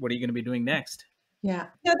B, what are you going to be doing next? Yeah.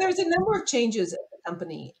 Now, there's a number of changes at the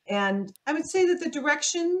company. And I would say that the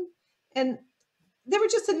direction, and there were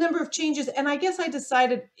just a number of changes. And I guess I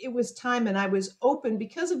decided it was time, and I was open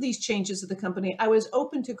because of these changes at the company. I was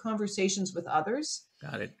open to conversations with others.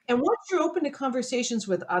 Got it. And once you're open to conversations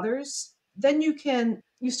with others, then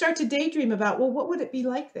you start to daydream about, well, what would it be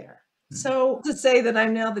like there? So to say that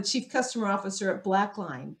I'm now the chief customer officer at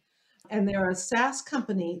BlackLine, and they're a SaaS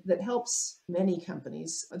company that helps many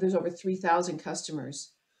companies. There's over 3,000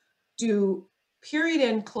 customers do period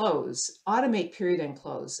end close, automate period end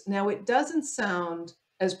close. Now, it doesn't sound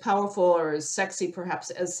as powerful or as sexy perhaps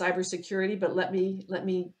as cybersecurity, but let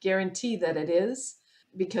me guarantee that it is,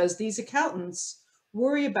 because these accountants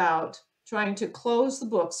worry about trying to close the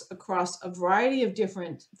books across a variety of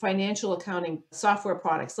different financial accounting software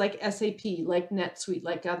products like SAP, like NetSuite,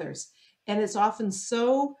 like others. And it's often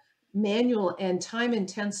so manual and time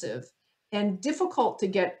intensive and difficult to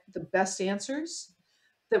get the best answers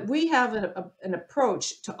that we have an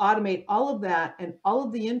approach to automate all of that and all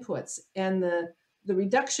of the inputs, and the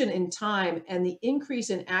reduction in time and the increase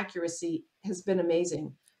in accuracy has been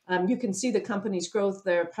amazing. You can see the company's growth.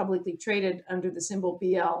 They're publicly traded under the symbol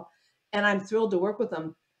BL, and I'm thrilled to work with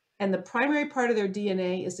them. And the primary part of their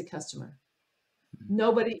DNA is the customer.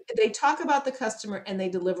 They talk about the customer and they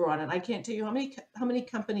deliver on it. I can't tell you how many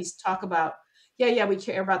companies talk about, yeah, we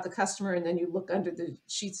care about the customer. And then you look under the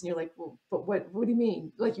sheets and you're like, well, but what do you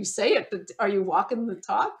mean? Like, you say it, but are you walking the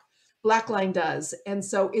talk? BlackLine does. And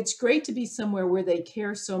so it's great to be somewhere where they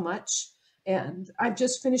care so much. And I've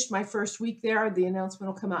just finished my first week there. The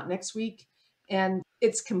announcement will come out next week. And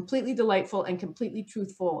it's completely delightful and completely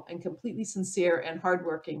truthful and completely sincere and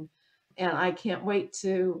hardworking. And I can't wait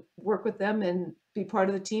to work with them and be part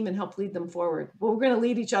of the team and help lead them forward. Well, we're going to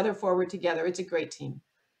lead each other forward together. It's a great team.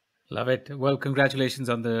 Love it. Well, congratulations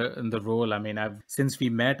on the role. I mean, since we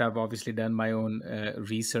met, I've obviously done my own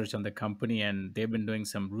research on the company, and they've been doing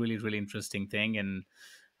some really, really interesting thing. And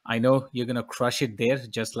I know you're going to crush it there,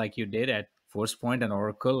 just like you did at Forcepoint and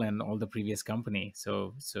Oracle and all the previous company.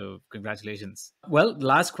 So congratulations. Well, the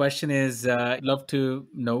last question is, I'd love to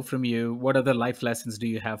know from you, what other life lessons do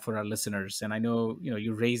you have for our listeners? And I know,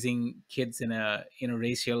 you're raising kids in a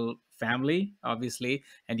interracial family, obviously,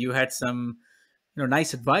 and you had some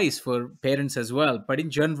nice advice for parents as well. But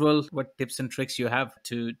in general, what tips and tricks you have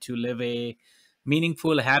to live a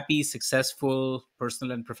meaningful, happy, successful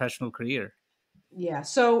personal and professional career? Yeah.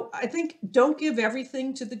 So I think don't give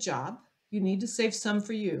everything to the job. You need to save some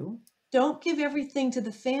for you. don't give everything to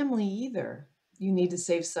the family either. You need to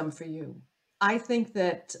save some for you. I think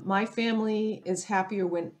that my family is happier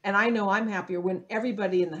when, and I know I'm happier when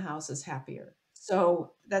everybody in the house is happier.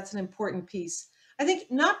 So that's an important piece. I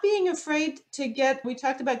think not being afraid to get, we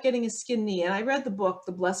talked about getting a skin knee, and I read the book,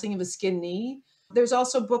 The Blessing of a Skin Knee. There's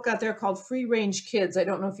also a book out there called Free Range Kids. I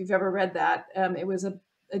don't know if you've ever read that. It was a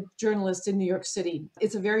journalist in New York City.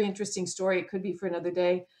 It's a very interesting story. It could be for another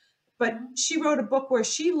day. But she wrote a book where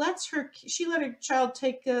she let her child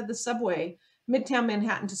take the subway, Midtown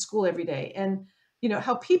Manhattan, to school every day. And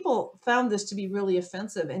how people found this to be really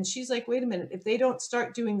offensive. And she's like, wait a minute, if they don't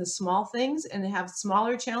start doing the small things and have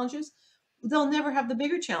smaller challenges, they'll never have the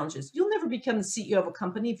bigger challenges. You'll never become the CEO of a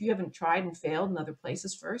company if you haven't tried and failed in other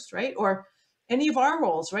places first, right? Or any of our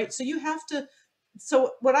roles, right? So you have to.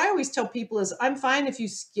 So what I always tell people is, I'm fine if you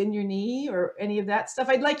skin your knee or any of that stuff.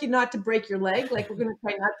 I'd like you not to break your leg. Like, we're going to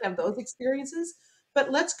try not to have those experiences,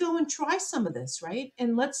 but let's go and try some of this, right?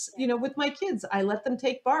 And let's, with my kids, I let them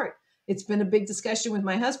take BART. It's been a big discussion with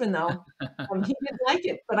my husband, though. He didn't like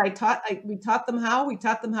it, but we taught them how. We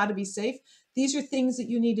taught them how to be safe. These are things that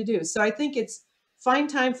you need to do. So I think it's find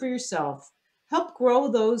time for yourself, help grow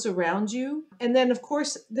those around you. And then, of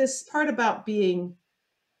course, this part about being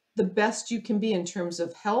the best you can be in terms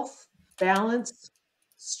of health, balance,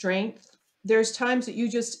 strength. There's times that you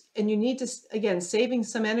need to, again, saving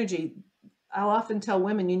some energy. I'll often tell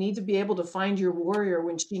women, you need to be able to find your warrior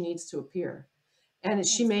when she needs to appear. And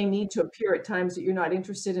she may need to appear at times that you're not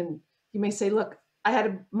interested in. You may say, look,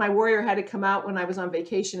 my warrior had to come out when I was on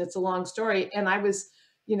vacation. It's a long story. And I was,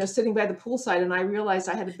 sitting by the poolside, and I realized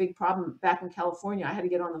I had a big problem back in California. I had to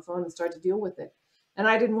get on the phone and start to deal with it. And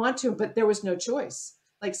I didn't want to, but there was no choice.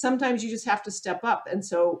 Like, sometimes you just have to step up. And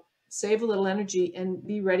so save a little energy and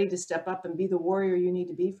be ready to step up and be the warrior you need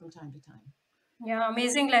to be from time to time. Yeah,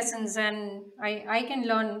 amazing lessons. And I can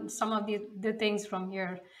learn some of the things from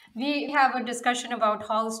here. We have a discussion about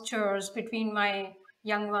house chores between my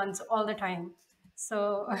young ones all the time.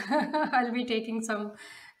 So I'll be taking some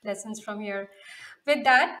lessons from here. With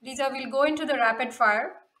that, Lisa, we'll go into the rapid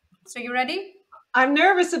fire. So you ready? I'm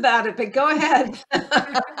nervous about it, but go ahead.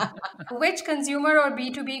 Which consumer or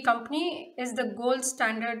B2B company is the gold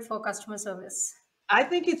standard for customer service? I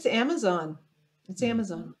think it's Amazon. It's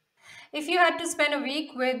Amazon. If you had to spend a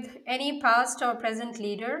week with any past or present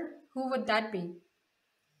leader, who would that be?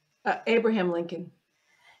 Abraham Lincoln.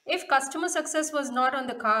 If customer success was not on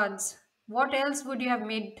the cards, what else would you have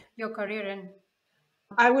made your career in?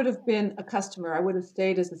 I would have been a customer. I would have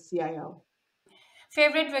stayed as a CIO.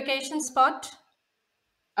 Favorite vacation spot?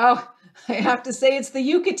 Oh, I have to say it's the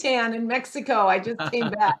Yucatan in Mexico. I just came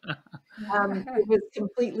back. It was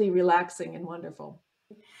completely relaxing and wonderful.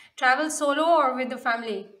 Travel solo or with the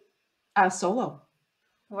family? Solo.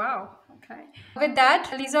 Wow. Okay. With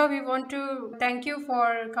that, Lisa, we want to thank you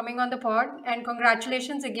for coming on the pod and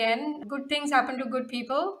congratulations again. Good things happen to good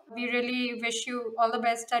people. We really wish you all the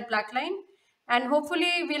best at BlackLine. And hopefully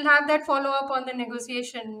we'll have that follow up on the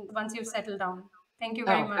negotiation once you've settled down. Thank you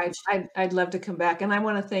very much. I'd love to come back. And I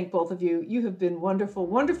want to thank both of you. You have been wonderful,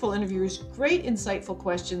 wonderful interviewers, great, insightful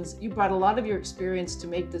questions. You brought a lot of your experience to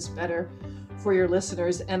make this better for your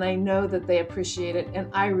listeners. And I know that they appreciate it. And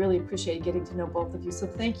I really appreciate getting to know both of you. So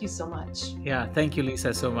thank you so much. Yeah, thank you,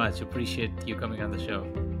 Lisa, so much. Appreciate you coming on the show.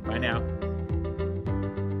 Bye now.